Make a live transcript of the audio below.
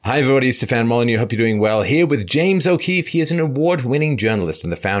Hi everybody, Stefan Molyneux. Hope you're doing well. Here with James O'Keefe. He is an award-winning journalist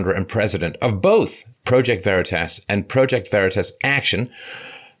and the founder and president of both Project Veritas and Project Veritas Action.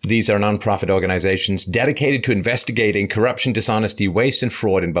 These are nonprofit organizations dedicated to investigating corruption, dishonesty, waste, and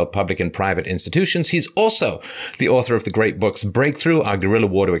fraud in both public and private institutions. He's also the author of the great books Breakthrough, Our Guerrilla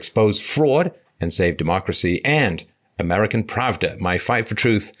War to Expose Fraud and Save Democracy, and American Pravda, My Fight for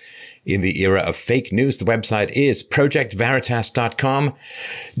Truth in the Era of Fake News. The website is projectveritas.com.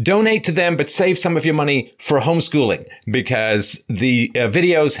 Donate to them, but save some of your money for homeschooling, because the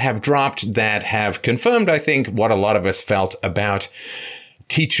videos have dropped that have confirmed, I think, what a lot of us felt about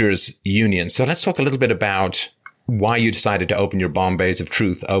teachers' unions. So let's talk a little bit about why you decided to open your Bombays of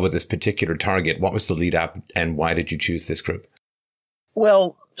Truth over this particular target. What was the lead up, and why did you choose this group?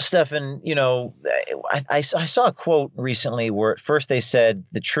 Well, Stefan, I saw a quote recently where at first they said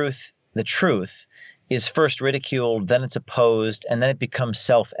the truth is first ridiculed, then it's opposed, and then it becomes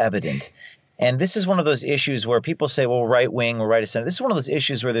self-evident. And this is one of those issues where people say, well, right wing or right of center. This is one of those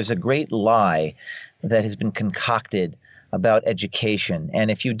issues where there's a great lie that has been concocted about education. And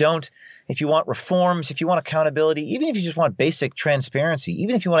if you want reforms, if you want accountability, even if you just want basic transparency,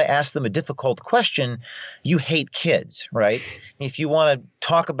 even if you want to ask them a difficult question, you hate kids, right? If you want to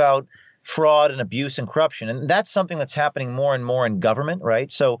talk about fraud and abuse and corruption, and that's something that's happening more and more in government,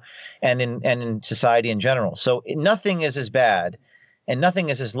 right? So, and in society in general. So nothing is as bad and nothing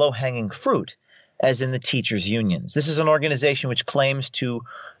is as low-hanging fruit as in the teachers' unions. This is an organization which claims to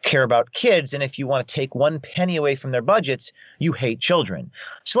care about kids, and if you want to take one penny away from their budgets, you hate children.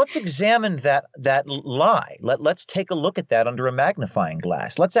 So let's examine that lie. Let's take a look at that under a magnifying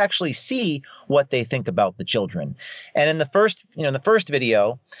glass. Let's actually see what they think about the children. And in the first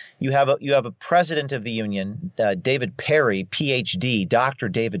video, you have a president of the union, David Perry, PhD, Dr.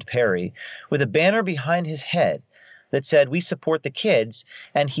 David Perry, with a banner behind his head that said, "We support the kids,"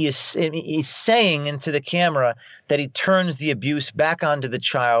 and he's saying into the camera that he turns the abuse back onto the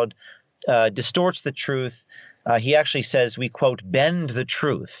child, distorts the truth. He actually says, we quote, "bend the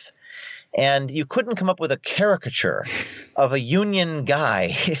truth." And you couldn't come up with a caricature of a union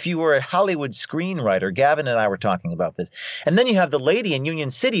guy if you were a Hollywood screenwriter. Gavin and I were talking about this. And then you have the lady in Union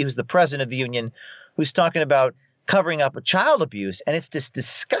City who's the president of the union who's talking about covering up a child abuse, and it's just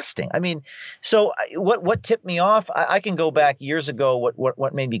disgusting. I mean, so what tipped me off? I can go back years ago.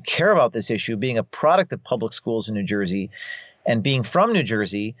 What made me care about this issue, being a product of public schools in New Jersey, and being from New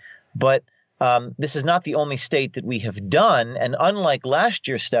Jersey, but this is not the only state that we have done. And unlike last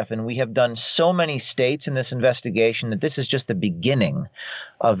year, Stefan, we have done so many states in this investigation that this is just the beginning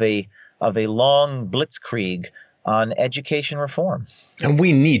of a long blitzkrieg on education reform. And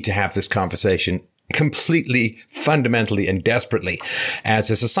we need to have this conversation completely, fundamentally, and desperately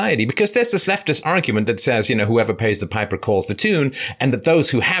as a society, because there's this leftist argument that says, whoever pays the piper calls the tune, and that those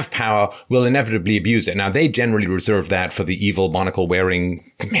who have power will inevitably abuse it. Now, they generally reserve that for the evil monocle-wearing,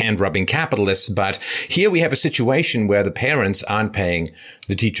 hand-rubbing capitalists, but here we have a situation where the parents aren't paying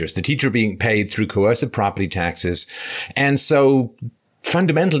the teachers. The teacher being paid through coercive property taxes, and so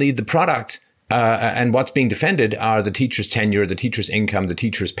fundamentally the product and what's being defended are the teacher's tenure, the teacher's income, the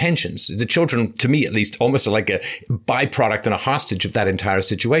teacher's pensions. The children, to me at least, almost are like a byproduct and a hostage of that entire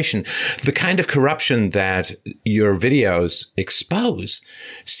situation. The kind of corruption that your videos expose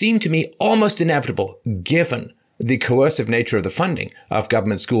seem to me almost inevitable, given the coercive nature of the funding of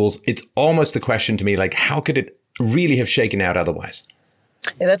government schools. It's almost the question to me, like, how could it really have shaken out otherwise?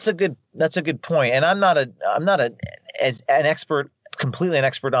 Yeah, that's a good point. And I'm not completely an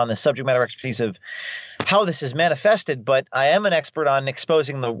expert on the subject matter expertise of how this is manifested, but I am an expert on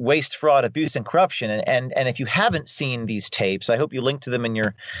exposing the waste, fraud, abuse, and corruption. And if you haven't seen these tapes, I hope you link to them in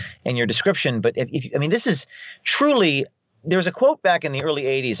your description. But this is truly. There's a quote back in the early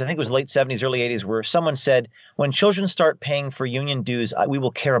 80s, I think it was late 70s, early 80s, where someone said, "When children start paying for union dues, we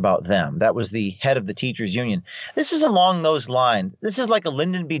will care about them." That was the head of the teachers union. This is along those lines. This is like a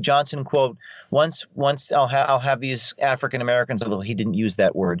Lyndon B. Johnson quote. Once I'll have these African Americans, although he didn't use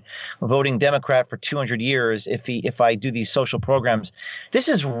that word, voting Democrat for 200 years if I do these social programs. This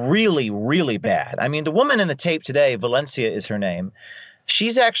is really, really bad. I mean, the woman in the tape today, Valencia is her name.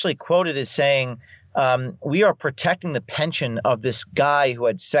 She's actually quoted as saying, we are protecting the pension of this guy who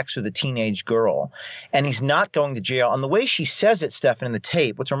had sex with a teenage girl, and he's not going to jail. And the way she says it, Stefan, in the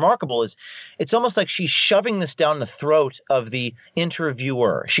tape, what's remarkable is it's almost like she's shoving this down the throat of the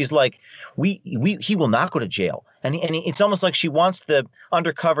interviewer. She's like, he will not go to jail. And it's almost like she wants the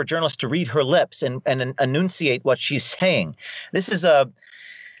undercover journalist to read her lips and enunciate what she's saying. This is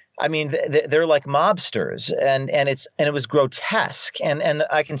I mean, they're like mobsters, and it was grotesque. And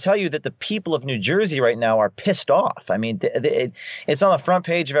I can tell you that the people of New Jersey right now are pissed off. I mean, it's on the front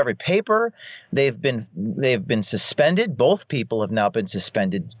page of every paper. They've been suspended. Both people have now been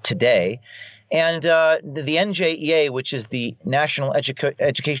suspended today, and the NJEA, which is the National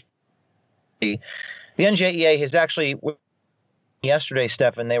Education, the NJEA has actually yesterday,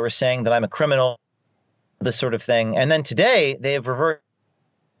 Stefan, they were saying that I'm a criminal, this sort of thing, and then today they have reversed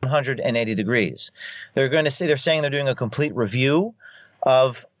 180 degrees. They're saying they're doing a complete review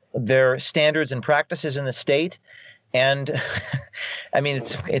of their standards and practices in the state. And I mean,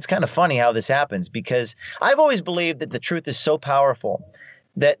 it's kind of funny how this happens, because I've always believed that the truth is so powerful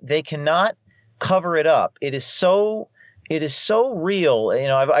that they cannot cover it up. It is so real. You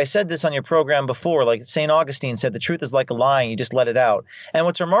know, I said this on your program before, like St. Augustine said, the truth is like a lion, you just let it out. And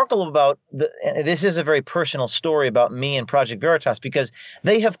what's remarkable about this is a very personal story about me and Project Veritas, because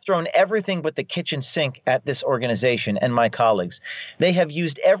they have thrown everything but the kitchen sink at this organization and my colleagues. They have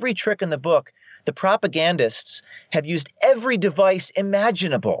used every trick in the book. The propagandists have used every device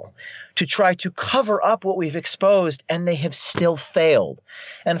imaginable to try to cover up what we've exposed, and they have still failed.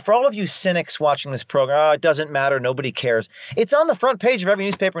 And for all of you cynics watching this program, oh, it doesn't matter, nobody cares. It's on the front page of every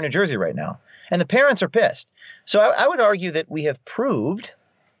newspaper in New Jersey right now, and the parents are pissed. So I would argue that we have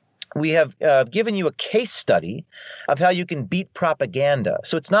given you a case study of how you can beat propaganda.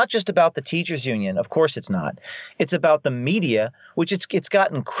 So it's not just about the teachers union. Of course it's not. It's about the media, which it's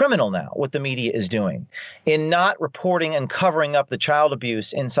gotten criminal now, what the media is doing in not reporting and covering up the child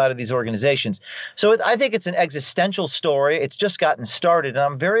abuse inside of these organizations. So I think it's an existential story. It's just gotten started. And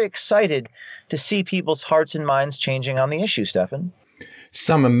I'm very excited to see people's hearts and minds changing on the issue, Stefan.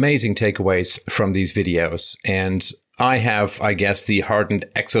 Some amazing takeaways from these videos. And I have, I guess, the hardened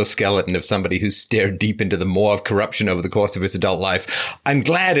exoskeleton of somebody who's stared deep into the maw of corruption over the course of his adult life. I'm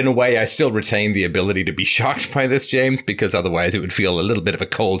glad, in a way, I still retain the ability to be shocked by this, James, because otherwise it would feel a little bit of a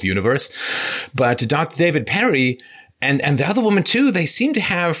cold universe. But Dr. David Perry and the other woman, too, they seem to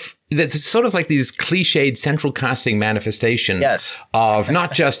have there's sort of like these cliched central casting manifestation of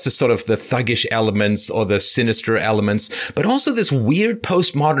not just the sort of the thuggish elements or the sinister elements, but also this weird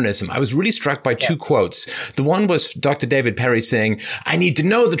postmodernism. I was really struck by two quotes. The one was Dr. David Perry saying, "I need to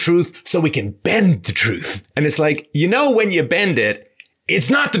know the truth so we can bend the truth." And it's like, you know, when you bend it,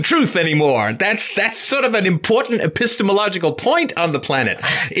 it's not the truth anymore. That's sort of an important epistemological point on the planet.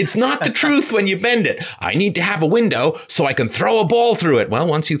 It's not the truth when you bend it. I need to have a window so I can throw a ball through it. Well,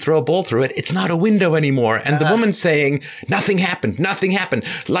 once you throw a ball through it, it's not a window anymore. And the woman saying, nothing happened,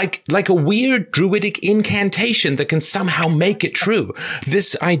 like a weird druidic incantation that can somehow make it true.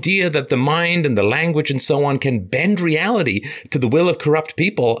 This idea that the mind and the language and so on can bend reality to the will of corrupt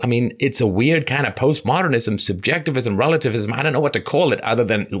people. I mean, it's a weird kind of postmodernism, subjectivism, relativism. I don't know what to call it other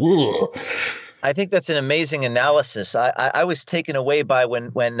than ugh. I think that's an amazing analysis. I was taken away by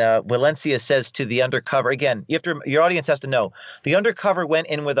when Valencia says to the undercover, again, your audience has to know, the undercover went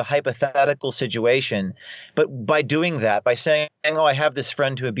in with a hypothetical situation, but by doing that, by saying, oh, I have this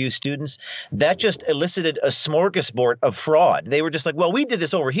friend who abused students, that just elicited a smorgasbord of fraud. They were just like, well, we did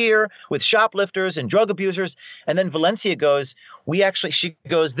this over here with shoplifters and drug abusers. And then Valencia goes, she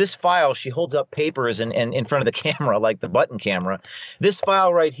goes, this file, she holds up papers and in front of the camera, like the button camera. This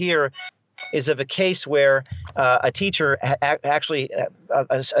file right here is of a case where a teacher had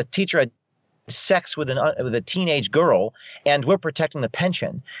sex with a teenage girl, and we're protecting the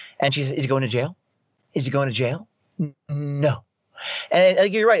pension. And she says, "Is he going to jail? Is he going to jail? No."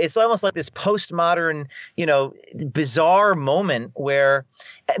 And you're right. It's almost like this postmodern, bizarre moment where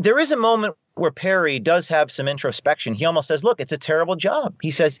there is a moment where Perry does have some introspection. He almost says, look, it's a terrible job.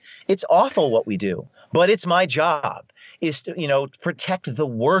 He says, it's awful what we do, but it's my job is to, protect the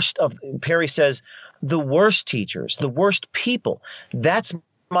worst of, Perry says, the worst teachers, the worst people. That's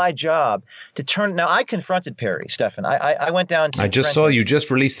my job to turn. Now, I confronted Perry, Stefan. I went down to I just Trenton, saw you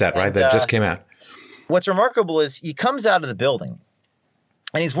just released that, right? That just came out. What's remarkable is he comes out of the building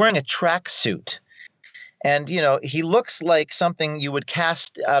and he's wearing a track suit. And, he looks like something you would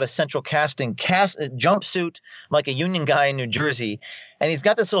cast out of central casting, a jumpsuit like a union guy in New Jersey. And he's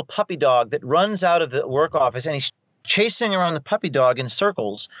got this little puppy dog that runs out of the work office, and he's chasing around the puppy dog in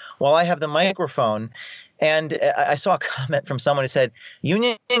circles while I have the microphone. And I saw a comment from someone who said,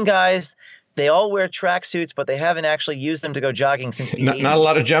 union guys, they all wear tracksuits, but they haven't actually used them to go jogging since the 80s. Not a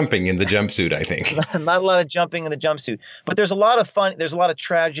lot of jumping in the jumpsuit, I think. Not a lot of jumping in the jumpsuit. But there's a lot of fun. There's a lot of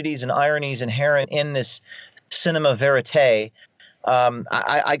tragedies and ironies inherent in this cinema verite.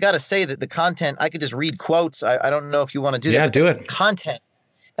 I got to say that the content, I could just read quotes. I don't know if you want to do that. Yeah, do it. Content.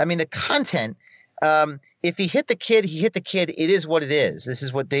 I mean, the content If he hit the kid, he hit the kid. It is what it is. This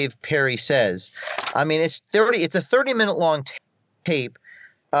is what Dave Perry says. I mean, it's a 30-minute long tape.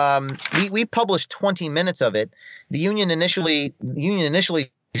 We published 20 minutes of it. The union initially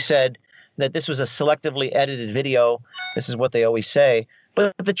said that this was a selectively edited video. This is what they always say.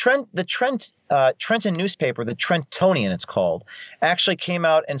 But the Trenton newspaper, the Trentonian it's called, actually came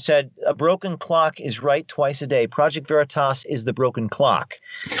out and said a broken clock is right twice a day. Project Veritas is the broken clock.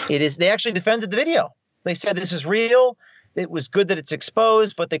 It is. They actually defended the video. They said this is real. It was good that it's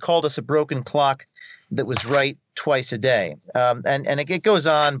exposed, but they called us a broken clock that was right twice a day. And it goes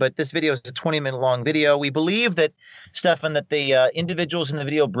on, but this video is a 20-minute long video. We believe that, Stefan, that the individuals in the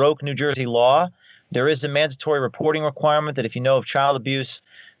video broke New Jersey law. There is a mandatory reporting requirement that if you know of child abuse,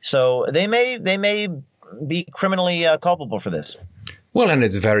 so they may be criminally culpable for this. Well, and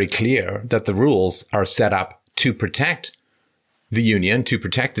it's very clear that the rules are set up to protect the union, to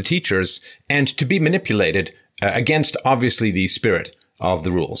protect the teachers, and to be manipulated against, obviously, the spirit of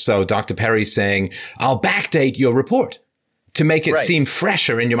the rules. So Dr. Perry's saying, I'll backdate your report to make it seem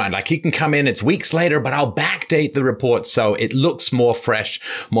fresher in your mind. Like, he can come in, it's weeks later, but I'll backdate the report so it looks more fresh,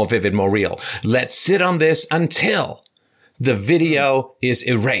 more vivid, more real. Let's sit on this until the video is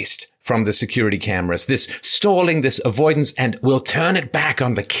erased from the security cameras. This stalling, this avoidance, and we'll turn it back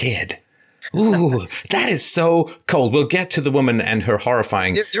on the kid. Ooh, that is so cold. We'll get to the woman and her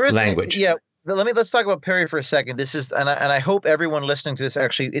horrifying language. Yeah. Let's talk about Perry for a second. This is, and I hope everyone listening to this,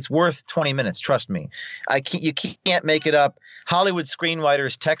 actually, it's worth 20 minutes. Trust me. You can't make it up. Hollywood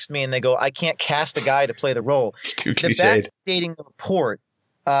screenwriters text me and they go, I can't cast a guy to play the role. It's too cliched. Backdating the report,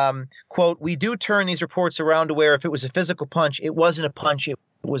 quote, we do turn these reports around to where if it was a physical punch, it wasn't a punch, it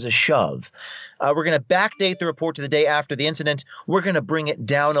was a shove. We're going to backdate the report to the day after the incident. We're going to bring it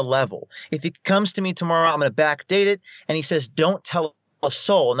down a level. If he comes to me tomorrow, I'm going to backdate it. And he says, don't tell a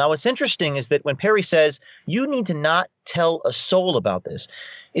soul. Now, what's interesting is that when Perry says you need to not tell a soul about this,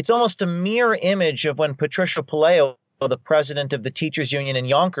 it's almost a mirror image of when Patricia Palaio, the president of the teachers union in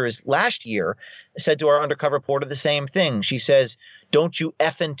Yonkers last year, said to our undercover reporter the same thing. She says, don't you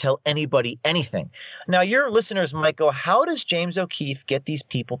effing tell anybody anything. Now, your listeners might go, how does James O'Keefe get these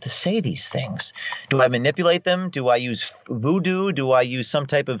people to say these things? Do I manipulate them? Do I use voodoo? Do I use some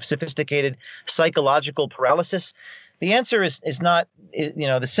type of sophisticated psychological paralysis? The answer is not,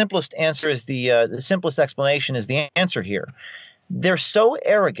 the simplest answer is the simplest explanation is the answer here. They're so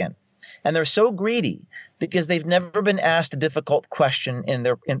arrogant and they're so greedy because they've never been asked a difficult question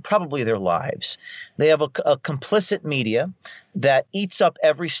in probably their lives. They have a complicit media that eats up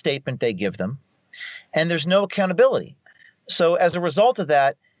every statement they give them, and there's no accountability. So as a result of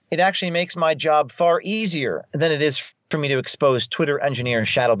that, it actually makes my job far easier than it is for me to expose Twitter engineer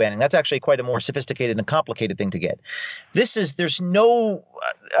shadow banning. That's actually quite a more sophisticated and complicated thing to get. They've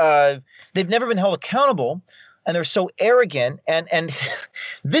never been held accountable, and they're so arrogant, and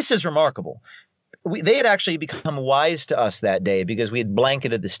this is remarkable. They had actually become wise to us that day because we had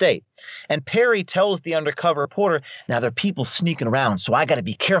blanketed the state. And Perry tells the undercover reporter, now there are people sneaking around, so I got to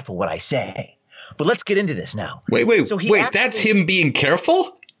be careful what I say. But let's get into this now. Wait, that's him being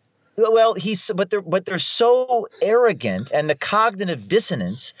careful? Well, but they're so arrogant, and the cognitive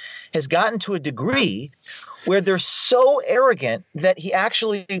dissonance has gotten to a degree where they're so arrogant that he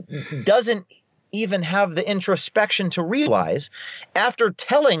actually doesn't even have the introspection to realize, after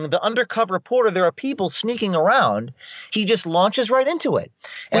telling the undercover reporter there are people sneaking around, he just launches right into it.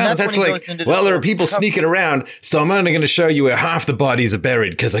 And that's like, there are people sneaking around, so I'm only going to show you where half the bodies are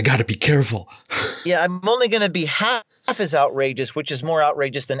buried because I got to be careful. Yeah, I'm only going to be half as outrageous, which is more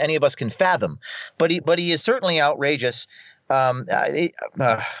outrageous than any of us can fathom. But he is certainly outrageous. A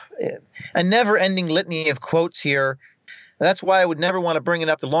never-ending litany of quotes here. That's why I would never want to bring it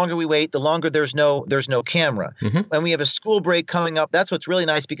up. The longer we wait, the longer there's no camera. Mm-hmm. When we have a school break coming up, that's what's really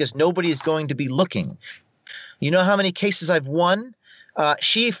nice because nobody is going to be looking. You know how many cases I've won?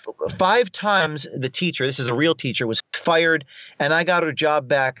 She 5 times, the teacher, this is a real teacher, was fired, and I got her job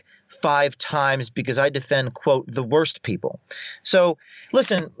back 5 times because I defend, quote, the worst people. So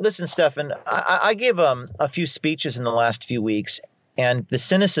listen, Stefan, I gave a few speeches in the last few weeks, and the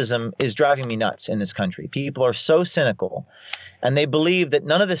cynicism is driving me nuts in this country. People are so cynical, and they believe that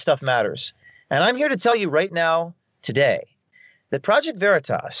none of this stuff matters. And I'm here to tell you right now, today, that Project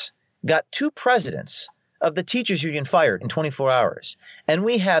Veritas got 2 presidents of the teachers union fired in 24 hours. And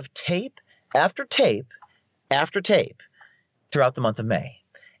we have tape after tape after tape throughout the month of May.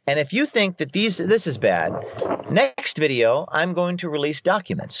 And if you think that this is bad, next video, I'm going to release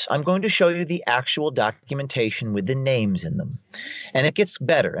documents. I'm going to show you the actual documentation with the names in them. And it gets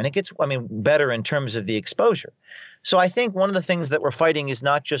better. And it gets, better in terms of the exposure. So I think one of the things that we're fighting is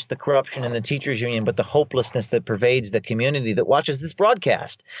not just the corruption in the teachers union, but the hopelessness that pervades the community that watches this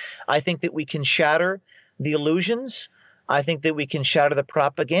broadcast. I think that we can shatter the illusions. I think that we can shatter the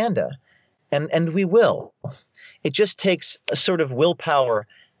propaganda. And we will. It just takes a sort of willpower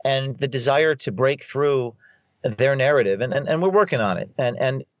and the desire to break through their narrative, and we're working on it.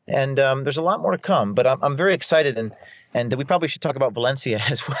 And there's a lot more to come. But I'm very excited, and we probably should talk about Valencia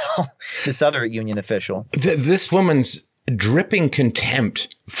as well, this other union official. This woman's dripping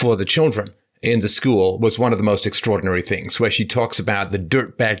contempt for the children in the school was one of the most extraordinary things, where she talks about the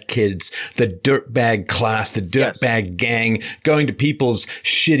dirtbag kids, the dirtbag class, the dirtbag gang, going to people's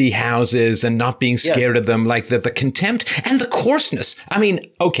shitty houses and not being scared of them, like the contempt and the coarseness. I mean,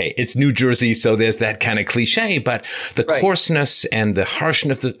 okay, it's New Jersey, so there's that kind of cliche, but the coarseness and the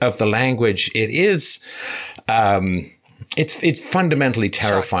harshness of the language, it is, it's fundamentally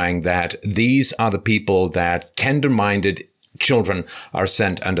terrifying that these are the people that tender-minded children are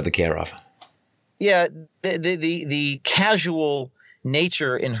sent under the care of. Yeah, the casual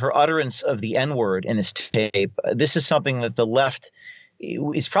nature in her utterance of the N-word in this tape, this is something that the left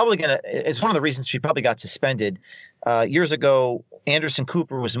is probably going to – it's one of the reasons she probably got suspended. Years ago, Anderson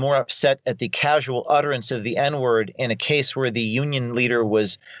Cooper was more upset at the casual utterance of the N-word in a case where the union leader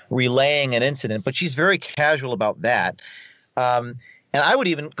was relaying an incident, but she's very casual about that. And I would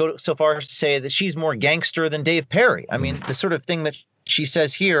even go so far as to say that she's more gangster than Dave Perry. I mean, the sort of thing that she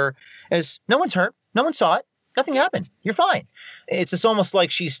says here is no one's hurt. No one saw it. Nothing happened. You're fine. It's just almost like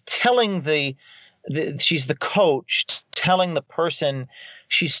she's telling she's the coach telling the person,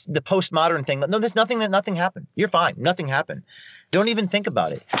 she's the postmodern thing. No, there's nothing happened. You're fine. Nothing happened. Don't even think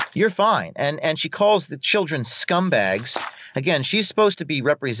about it. You're fine. And she calls the children scumbags. Again, she's supposed to be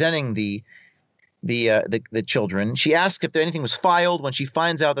representing the children. She asks if anything was filed. When she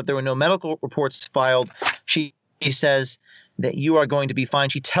finds out that there were no medical reports filed, she says that you are going to be fine.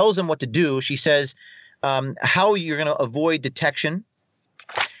 She tells him what to do. She says how you're going to avoid detection.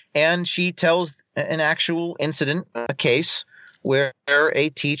 And she tells an actual incident, a case where a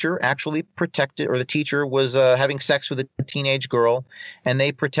teacher actually protected, or the teacher was having sex with a teenage girl, and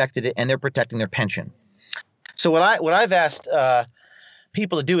they protected it, and they're protecting their pension. So what I've asked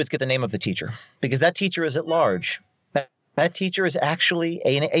people to do is get the name of the teacher, because that teacher is at large. That teacher is actually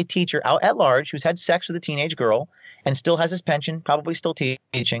a teacher out at large who's had sex with a teenage girl and still has his pension, probably still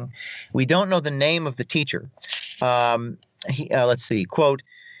teaching. We don't know the name of the teacher. Let's see, quote,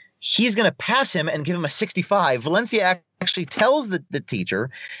 he's going to pass him and give him a 65. Valencia actually tells the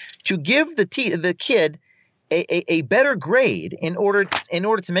teacher to give the kid a better grade in order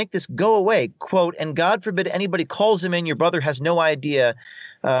to make this go away. Quote, and God forbid anybody calls him in. Your brother has no idea.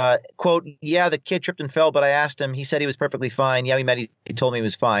 Quote, yeah, the kid tripped and fell, but I asked him. He said he was perfectly fine. Yeah, we met. He told me he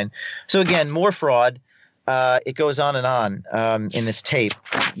was fine. So again, more fraud. It goes on and on in this tape.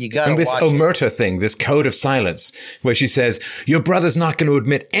 You got to watch this omerta thing, this code of silence, where she says, your brother's not going to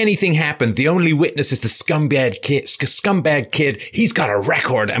admit anything happened. The only witness is the scumbag kid. He's got a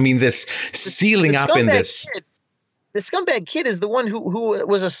record. I mean, this sealing up in this. The scumbag kid is the one who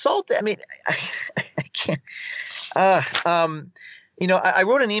was assaulted. I mean, I can't. I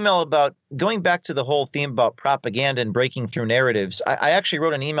wrote an email about going back to the whole theme about propaganda and breaking through narratives. I actually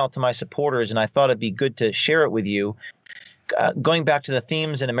wrote an email to my supporters, and I thought it'd be good to share it with you. Going back to the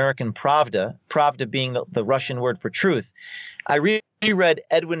themes in American Pravda, Pravda being the Russian word for truth. I reread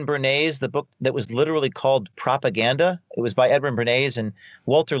Edwin Bernays, the book that was literally called Propaganda. It was by Edwin Bernays and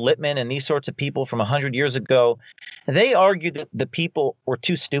Walter Lippmann and these sorts of people from 100 years ago. They argued that the people were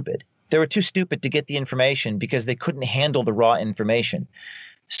too stupid. They were too stupid to get the information because they couldn't handle the raw information.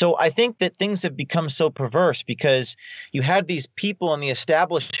 So I think that things have become so perverse because you had these people in the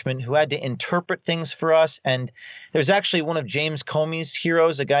establishment who had to interpret things for us. And there's actually one of James Comey's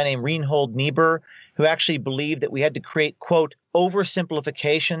heroes, a guy named Reinhold Niebuhr, who actually believed that we had to create, quote,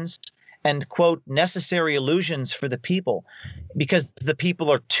 oversimplifications and, quote, necessary illusions for the people because the people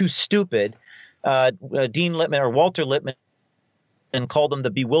are too stupid. Dean Lippman or Walter Lippmann and called them the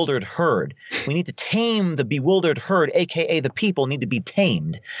bewildered herd. We need to tame the bewildered herd, a.k.a. the people need to be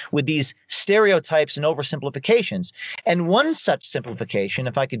tamed with these stereotypes and oversimplifications. And one such simplification,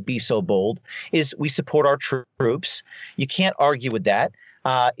 if I could be so bold, is we support our troops. You can't argue with that.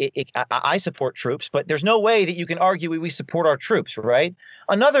 I support troops, but there's no way that you can argue we support our troops, right?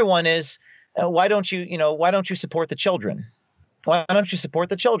 Another one is why don't you support the children? Why don't you support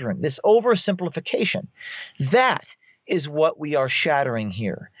the children? This oversimplification. That is what we are shattering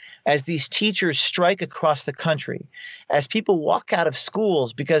here. As these teachers strike across the country, as people walk out of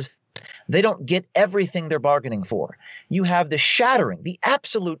schools because they don't get everything they're bargaining for, you have the shattering, the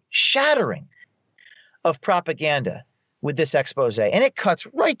absolute shattering of propaganda with this expose. And it cuts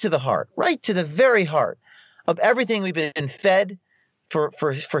right to the heart, right to the very heart of everything we've been fed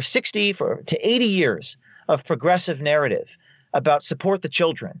for 60 to 80 years of progressive narrative about support the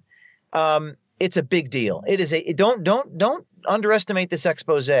children. It's a big deal. It is don't underestimate this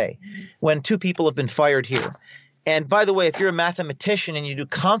expose when 2 people have been fired here. And by the way, if you're a mathematician and you do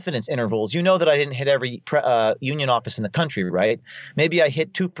confidence intervals, you know that I didn't hit every union office in the country, right? Maybe I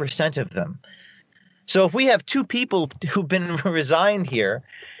hit 2% of them. So if we have 2 people who've been resigned here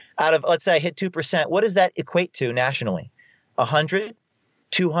out of, let's say I hit 2%, what does that equate to nationally? 100,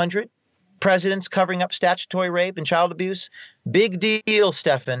 200 presidents covering up statutory rape and child abuse? Big deal,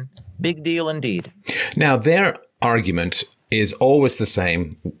 Stefan. Big deal indeed. Now, their argument is always the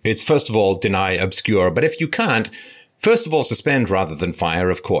same. It's, first of all, deny, obscure. But if you can't, first of all, suspend rather than fire.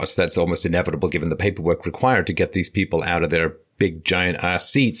 Of course, that's almost inevitable given the paperwork required to get these people out of their big giant ass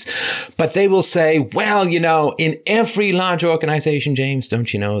seats. But they will say, well, in every large organization, James,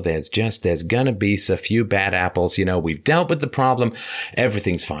 don't you know, there's going to be a few bad apples. We've dealt with the problem.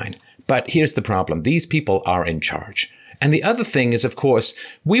 Everything's fine. But here's the problem. These people are in charge. And the other thing is, of course,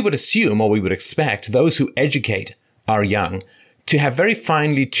 we would assume or we would expect those who educate our young to have very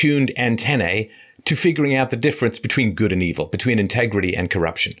finely tuned antennae to figuring out the difference between good and evil, between integrity and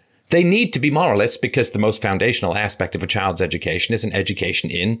corruption. They need to be moralists because the most foundational aspect of a child's education is an education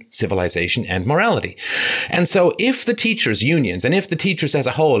in civilization and morality. And so if the teachers' unions and if the teachers as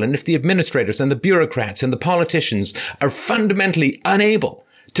a whole and if the administrators and the bureaucrats and the politicians are fundamentally unable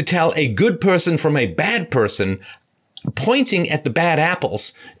to tell a good person from a bad person, pointing at the bad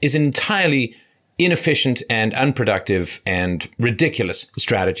apples is entirely inefficient and unproductive and ridiculous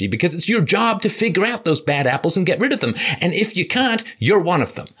strategy because it's your job to figure out those bad apples and get rid of them. And if you can't, you're one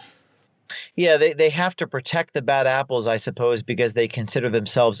of them. Yeah, they have to protect the bad apples, I suppose, because they consider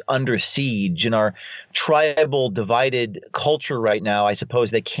themselves under siege. In our tribal divided culture right now, I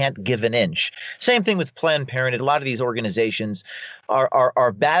suppose they can't give an inch. Same thing with Planned Parenthood. A lot of these organizations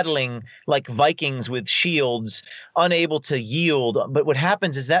are battling like Vikings with shields, unable to yield. But what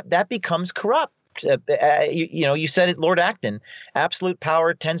happens is that becomes corrupt. You said it, Lord Acton. Absolute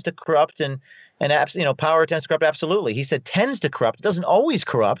power tends to corrupt, and power tends to corrupt. Absolutely, he said tends to corrupt. It doesn't always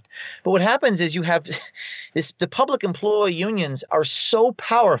corrupt. But what happens is you have the public employee unions are so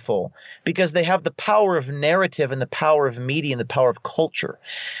powerful because they have the power of narrative and the power of media and the power of culture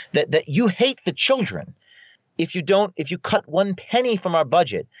that you hate the children if you cut 1 penny from our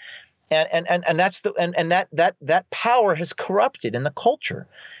budget. And that's that power has corrupted in the culture.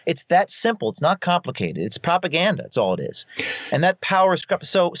 It's that simple. It's not complicated. It's propaganda. It's all it is. And that power is corrupt.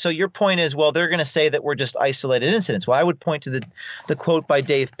 So your point is, well, they're going to say that we're just isolated incidents. Well, I would point to the quote by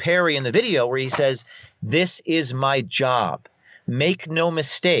Dave Perry in the video where he says, "This is my job. Make no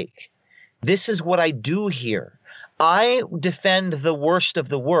mistake. This is what I do here. I defend the worst of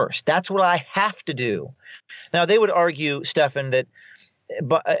the worst. That's what I have to do." Now, they would argue, Stefan, that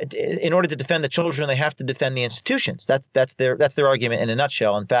but in order to defend the children, they have to defend the institutions. That's their argument in a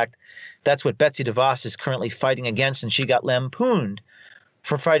nutshell. In fact, that's what Betsy DeVos is currently fighting against, and she got lampooned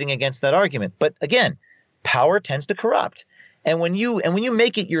for fighting against that argument. But again, power tends to corrupt, and when you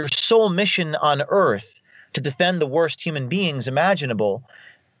make it your sole mission on earth to defend the worst human beings imaginable,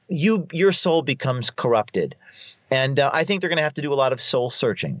 your soul becomes corrupted. And I think they're going to have to do a lot of soul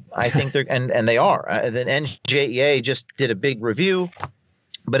searching. I think they're and they are. The NJEA just did a big review.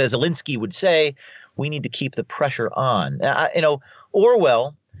 But as Alinsky would say, we need to keep the pressure on.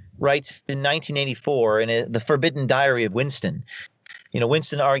 Orwell writes in 1984 in The Forbidden Diary of Winston.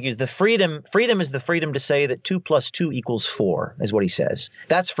 Winston argues the freedom is the freedom to say that 2 + 2 = 4, is what he says.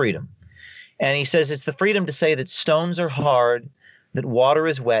 That's freedom. And he says it's the freedom to say that stones are hard, that water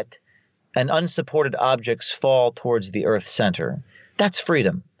is wet, and unsupported objects fall towards the Earth's center. That's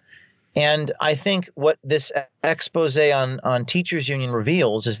freedom. And I think what this expose on teachers union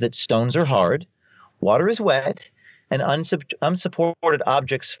reveals is that stones are hard, water is wet, and unsupported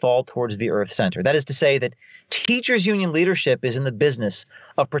objects fall towards the Earth's center. That is to say that teachers union leadership is in the business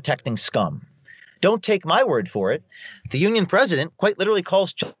of protecting scum. Don't take my word for it. The union president quite literally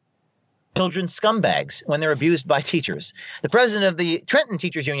calls children scumbags when they're abused by teachers. The president of the Trenton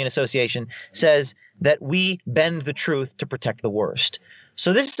Teachers Union Association says that we bend the truth to protect the worst.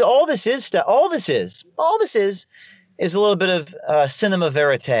 So all this is a little bit of cinema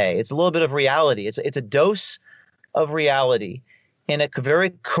verite. It's a little bit of reality. It's a dose of reality in a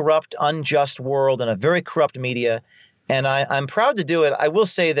very corrupt, unjust world and a very corrupt media. And I'm proud to do it. I will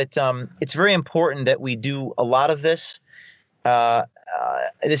say that it's very important that we do a lot of this.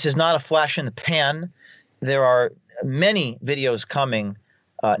 This is not a flash in the pan. There are many videos coming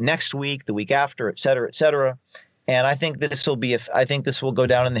next week, the week after, et cetera, et cetera. And I think this will go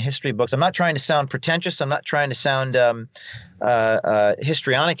down in the history books. I'm not trying to sound pretentious. I'm not trying to sound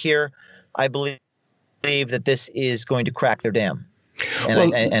histrionic here. I believe that this is going to crack their dam.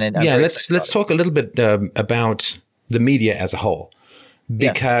 Let's talk a little bit about the media as a whole,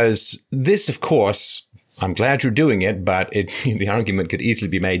 because this, of course, I'm glad you're doing it, but the argument could easily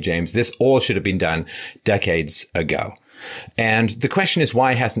be made, James, this all should have been done decades ago. And the question is,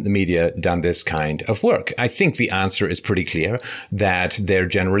 why hasn't the media done this kind of work? I think the answer is pretty clear, that they're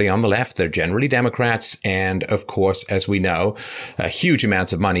generally on the left, they're generally Democrats, and of course, as we know, huge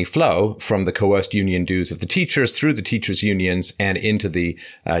amounts of money flow from the coerced union dues of the teachers through the teachers' unions and into the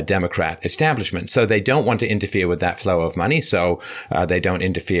Democrat establishment. So they don't want to interfere with that flow of money, so they don't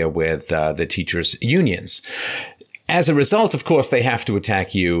interfere with the teachers' unions. As a result, of course, they have to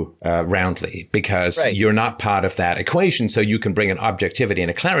attack you roundly, because you're not part of that equation. So you can bring an objectivity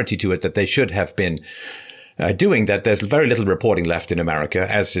and a clarity to it that they should have been doing. That there's very little reporting left in America,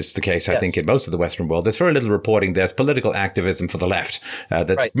 as is the case, I think, in most of the Western world. There's very little reporting. There's political activism for the left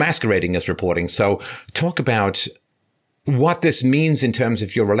that's masquerading as reporting. So talk about what this means in terms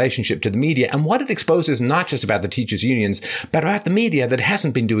of your relationship to the media, and what it exposes, not just about the teachers' unions, but about the media that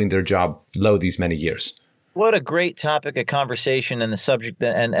hasn't been doing their job these many years. What a great topic of conversation, and the subject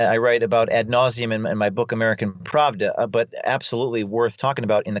that, and I write about ad nauseum in my book, American Pravda, but absolutely worth talking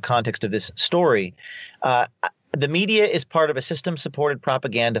about in the context of this story. The media is part of a system-supported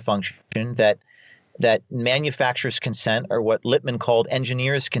propaganda function that manufactures consent, or what Lippmann called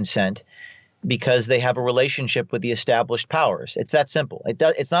engineers consent, because they have a relationship with the established powers. It's that simple.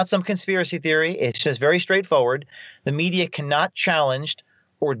 It's not some conspiracy theory. It's just very straightforward. The media cannot challenge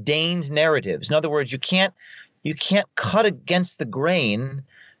ordained narratives. In other words, you can't cut against the grain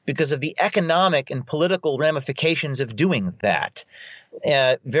because of the economic and political ramifications of doing that.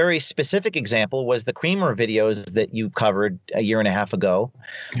 A very specific example was the Creamer videos that you covered a year and a half ago.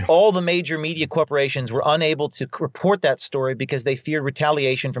 Yeah. All the major media corporations were unable to report that story because they feared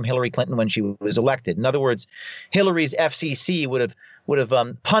retaliation from Hillary Clinton when she was elected. In other words, Hillary's FCC would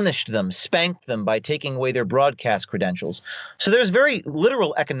have punished them, spanked them by taking away their broadcast credentials. So there's very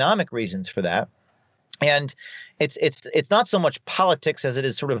literal economic reasons for that. And it's not so much politics as it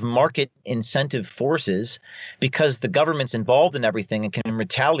is sort of market incentive forces, because the government's involved in everything and can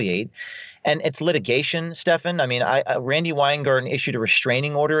retaliate. And it's litigation, Stefan. I mean, Randy Weingarten issued a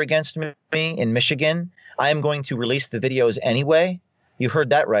restraining order against me in Michigan. I am going to release the videos anyway. You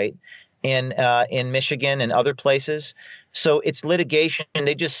heard that right. In Michigan and other places. So it's litigation, and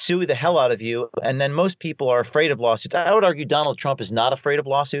they just sue the hell out of you. And then most people are afraid of lawsuits. I would argue Donald Trump is not afraid of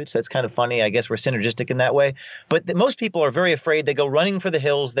lawsuits. That's kind of funny. I guess we're synergistic in that way. But most people are very afraid. They go running for the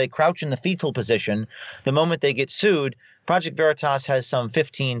hills. They crouch in the fetal position the moment they get sued. Project Veritas has some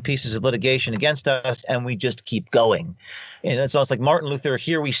 15 pieces of litigation against us, and we just keep going. And it's almost like Martin Luther,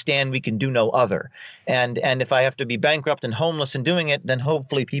 here we stand, we can do no other. And if I have to be bankrupt and homeless in doing it, then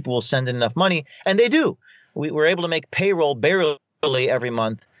hopefully people will send in enough money. And they do. We're able to make payroll barely every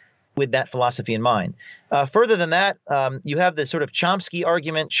month with that philosophy in mind. Further than that, you have the sort of Chomsky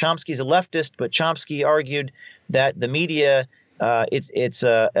argument. Chomsky's a leftist, but Chomsky argued that the media, it's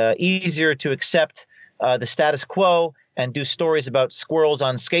easier to accept the status quo and do stories about squirrels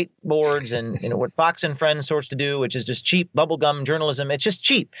on skateboards and what Fox and Friends sorts to do, which is just cheap bubblegum journalism. It's just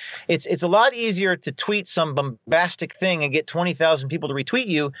cheap. It's a lot easier to tweet some bombastic thing and get 20,000 people to retweet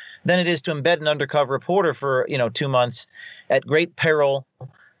you than it is to embed an undercover reporter for 2 months at great peril,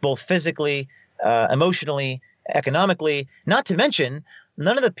 both physically, emotionally, economically. Not to mention,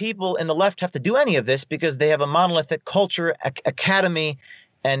 none of the people in the left have to do any of this because they have a monolithic culture, academy,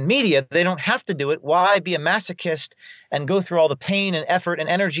 and media. They don't have to do it. Why be a masochist and go through all the pain and effort and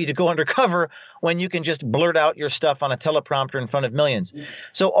energy to go undercover when you can just blurt out your stuff on a teleprompter in front of millions?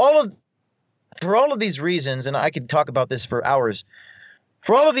 So for all of these reasons, and I could talk about this for hours,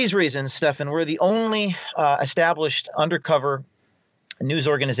 for all of these reasons, Stefan, we're the only established undercover news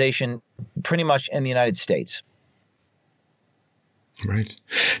organization pretty much in the United States. Right.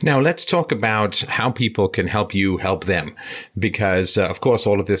 Now, let's talk about how people can help you help them, because, of course,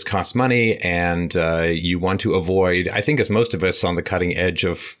 all of this costs money, and you want to avoid, I think as most of us on the cutting edge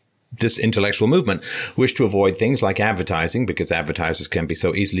of this intellectual movement wish to avoid things like advertising, because advertisers can be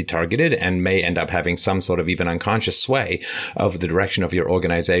so easily targeted and may end up having some sort of even unconscious sway over the direction of your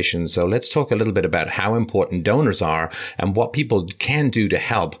organization. So let's talk a little bit about how important donors are and what people can do to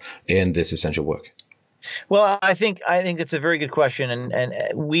help in this essential work. Well, I think it's a very good question, and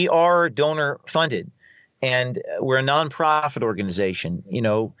we are donor funded, and we're a nonprofit organization.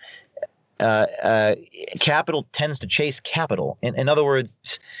 Uh, uh, Capital tends to chase capital. In other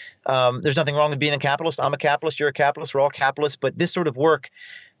words, there's nothing wrong with being a capitalist. I'm a capitalist. You're a capitalist. We're all capitalists. But this sort of work,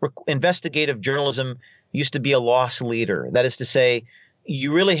 investigative journalism, used to be a loss leader. That is to say,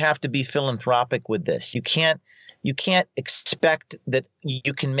 you really have to be philanthropic with this. You can't expect that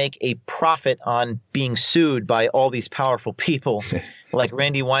you can make a profit on being sued by all these powerful people like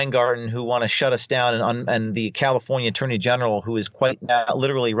Randy Weingarten, who want to shut us down, and the California Attorney General, who is quite now,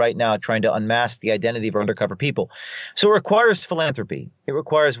 literally right now, trying to unmask the identity of our undercover people. So it requires philanthropy. It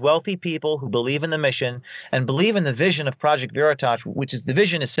requires wealthy people who believe in the mission and believe in the vision of Project Veritas, which is the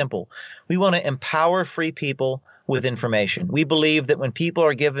vision is simple. We want to empower free people with information. We believe that when people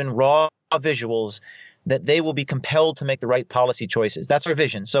are given raw visuals, that they will be compelled to make the right policy choices. That's our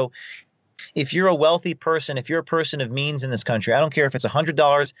vision. So if you're a wealthy person, if you're a person of means in this country, I don't care if it's $100,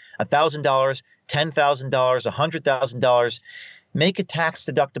 $1,000, $10,000, $100,000, make a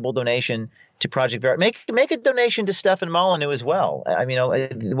tax-deductible donation to Project Veritas. Make a donation to Stefan Molyneux as well. I mean,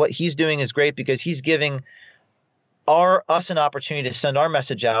 what he's doing is great because he's giving us an opportunity to send our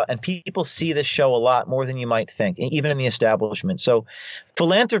message out, and people see this show a lot more than you might think, even in the establishment. So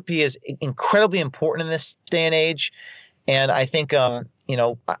philanthropy is incredibly important in this day and age. And I think,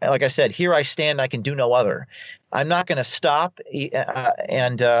 like I said, here I stand, I can do no other. I'm not going to stop,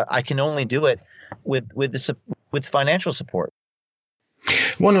 and I can only do it with financial support.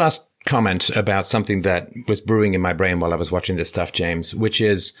 One last comment about something that was brewing in my brain while I was watching this stuff, James, which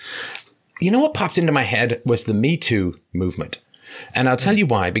is, you know what popped into my head was the Me Too movement. And I'll tell you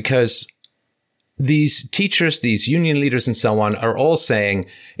why, because these teachers, these union leaders and so on are all saying,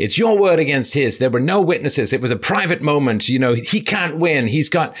 it's your word against his. There were no witnesses. It was a private moment. He can't win.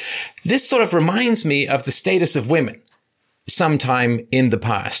 This sort of reminds me of the status of women sometime in the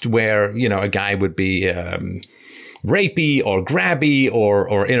past where, a guy would be, rapey or grabby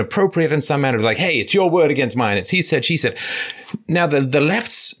or inappropriate in some manner, like, hey, it's your word against mine. It's he said, she said. Now, the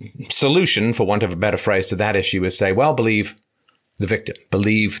left's solution, for want of a better phrase, to that issue is say, well, believe the victim,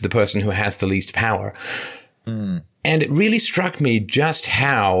 believe the person who has the least power. And it really struck me just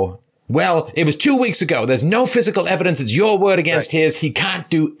how, well, it was 2 weeks ago. There's no physical evidence. It's your word against his. He can't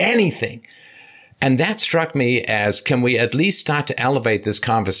do anything. And that struck me as, can we at least start to elevate this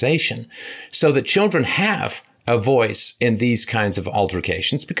conversation so that children have a voice in these kinds of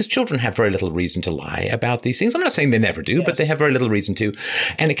altercations, because children have very little reason to lie about these things. I'm not saying they never do, but they have very little reason to.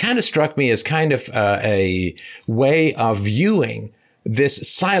 And it kind of struck me as kind of a way of viewing this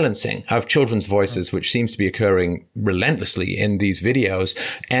silencing of children's voices, which seems to be occurring relentlessly in these videos.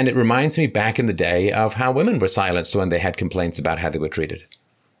 And it reminds me back in the day of how women were silenced when they had complaints about how they were treated.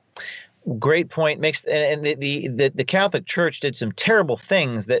 Great point. And the Catholic Church did some terrible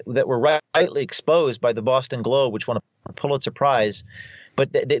things that were rightly exposed by the Boston Globe, which won a Pulitzer Prize.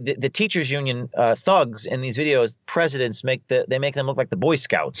 But the teachers union thugs in these videos, presidents, make them look like the Boy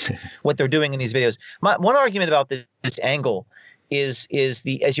Scouts. What they're doing in these videos. One argument about this angle is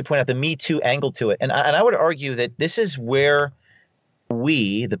the, as you point out, the Me Too angle to it, and I would argue that this is where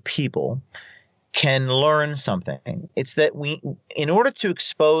we, the people, can learn something. It's that in order to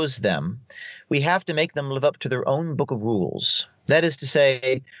expose them, we have to make them live up to their own book of rules. That is to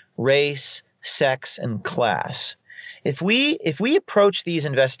say, race, sex, and class. If we approach these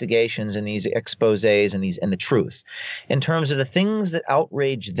investigations and these exposés and the truth in terms of the things that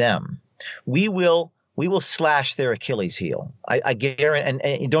outrage them, we will slash their Achilles heel. I guarantee,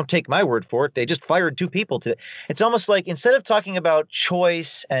 and you don't take my word for it. They just fired 2 people today. It's almost like, instead of talking about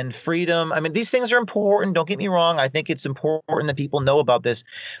choice and freedom, I mean, these things are important. Don't get me wrong. I think it's important that people know about this,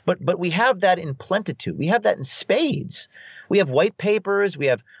 but we have that in plenitude. We have that in spades. We have white papers. We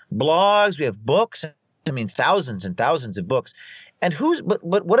have blogs. We have books. I mean, thousands and thousands of books. And but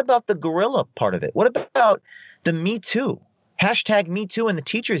what about the guerrilla part of it? What about the Me Too? Hashtag Me Too in the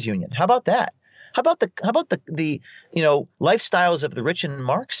teachers union. How about that? How about the lifestyles of the rich and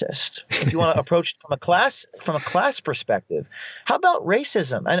Marxist? If you want to approach it from a class perspective, how about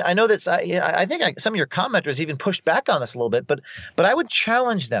racism? And I know that I think some of your commenters even pushed back on this a little bit, but I would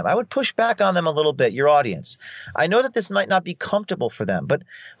challenge them. I would push back on them a little bit. Your audience, I know that this might not be comfortable for them, but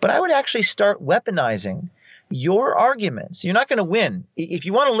I would actually start weaponizing your arguments. You're not going to win. If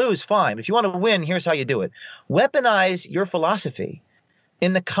you want to lose, fine. If you want to win, here's how you do it. Weaponize your philosophy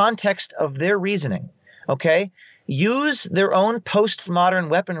in the context of their reasoning, okay? Use their own postmodern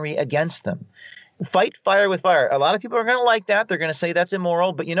weaponry against them. Fight fire with fire. A lot of people are going to like that. They're going to say that's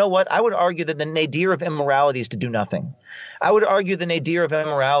immoral. But you know what? I would argue that the nadir of immorality is to do nothing. I would argue the nadir of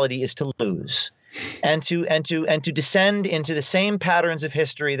immorality is to lose. and to descend into the same patterns of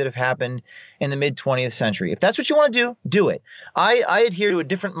history that have happened in the mid 20th century. If that's what you want to do, do it. I adhere to a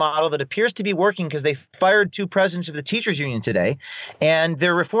different model that appears to be working because they fired 2 presidents of the teachers union today, and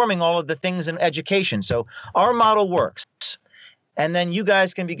they're reforming all of the things in education. So our model works. And then you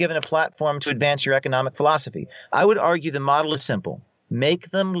guys can be given a platform to advance your economic philosophy. I would argue the model is simple.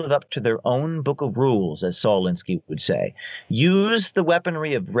 Make them live up to their own book of rules, as Saul Alinsky would say. Use the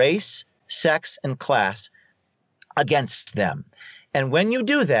weaponry of race, sex, and class against them. And when you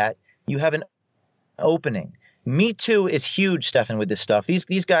do that, you have an opening. Me Too is huge, Stefan, with this stuff.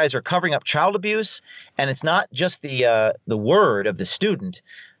 These guys are covering up child abuse, and it's not just the word of the student.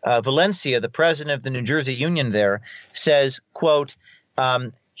 Valencia, the president of the New Jersey Union there, says, quote,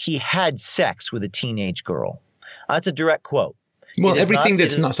 he had sex with a teenage girl. That's a direct quote. Well, everything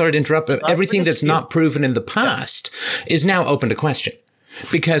that's not, sorry to interrupt, but everything that's not proven in the past is now open to question.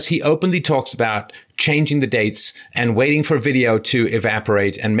 Because he openly talks about changing the dates and waiting for video to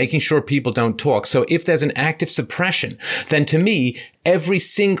evaporate and making sure people don't talk. So if there's an active suppression, then to me, every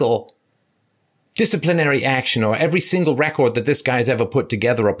single disciplinary action or every single record that this guy's ever put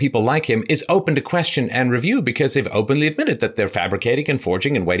together or people like him is open to question and review because they've openly admitted that they're fabricating and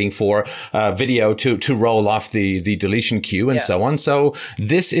forging and waiting for video to roll off the deletion queue and so on. So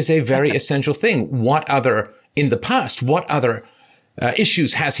this is a very essential thing. What other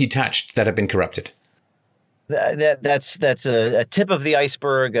issues has he touched that have been corrupted? That's a tip of the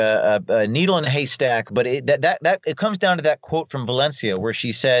iceberg, a needle in a haystack. But it comes down to that quote from Valencia where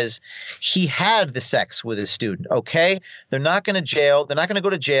she says he had the sex with his student. OK, they're not going to jail. They're not going to go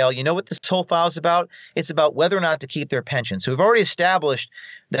to jail. You know what this whole file is about? It's about whether or not to keep their pension. So we've already established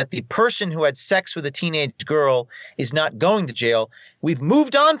that the person who had sex with a teenage girl is not going to jail. We've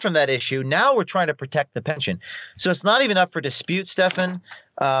moved on from that issue. Now we're trying to protect the pension. So it's not even up for dispute, Stefan.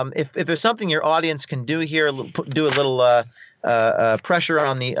 If there's something your audience can do here, do a little pressure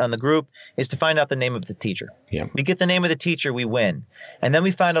on the group, is to find out the name of the teacher. Yeah. We get the name of the teacher, we win. And then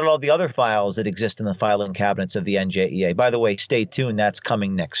we find out all the other files that exist in the filing cabinets of the NJEA. By the way, stay tuned. That's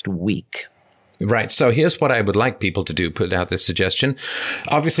coming next week. Right. So here's what I would like people to do. Put out this suggestion.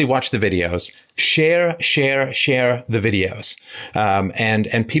 Obviously, watch the videos. Share the videos.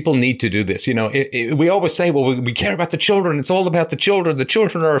 And people need to do this. You know, we always say, well, we care about the children. It's all about the children. The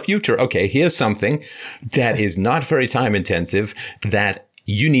children are our future. Okay, here's something that is not very time intensive that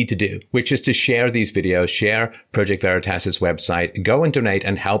you need to do, which is to share these videos, share Project Veritas's website, go and donate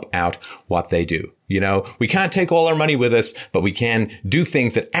and help out what they do. You know, we can't take all our money with us, but we can do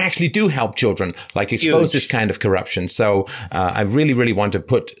things that actually do help children, like expose this kind of corruption. So I really, really want to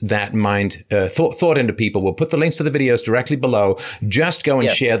put that thought into people. We'll put the links to the videos directly below. Just go and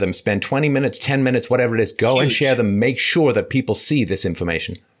share them. Spend 20 minutes, 10 minutes, whatever it is. Go and share them. Make sure that people see this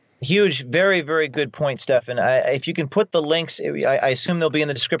information. Huge, very, very good point, Stefan. If you can put the links, I assume they'll be in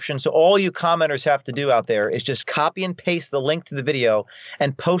the description. So all you commenters have to do out there is just copy and paste the link to the video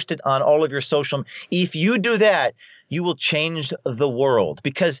and post it on all of your social. If you do that, you will change the world.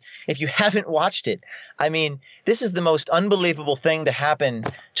 Because if you haven't watched it, I mean, this is the most unbelievable thing to happen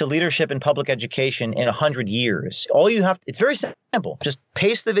to leadership in public education in 100 years. All you have, it's very simple. Just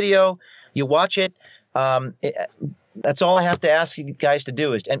paste the video, you watch it. That's all I have to ask you guys to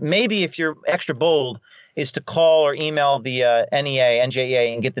do is, and maybe if you're extra bold, is to call or email the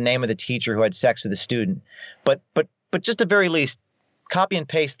NJEA and get the name of the teacher who had sex with a student. But just at very least, copy and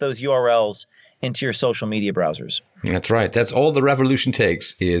paste those URLs into your social media browsers. That's right. That's all the revolution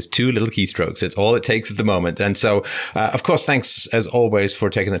takes is 2 little keystrokes. It's all it takes at the moment. And so, of course, thanks as always for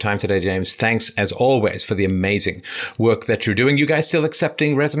taking the time today, James. Thanks as always for the amazing work that you're doing. You guys still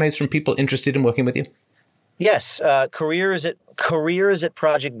accepting resumes from people interested in working with you? Yes, careers at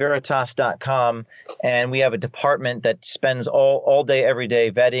projectveritas.com, and we have a department that spends all day, every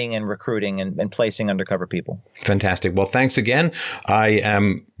day vetting and recruiting and placing undercover people. Fantastic. Well, thanks again. I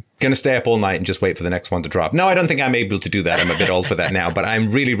am going to stay up all night and just wait for the next one to drop. No, I don't think I'm able to do that. I'm a bit old for that now, but I'm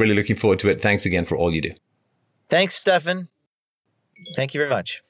really, really looking forward to it. Thanks again for all you do. Thanks, Stefan. Thank you very much.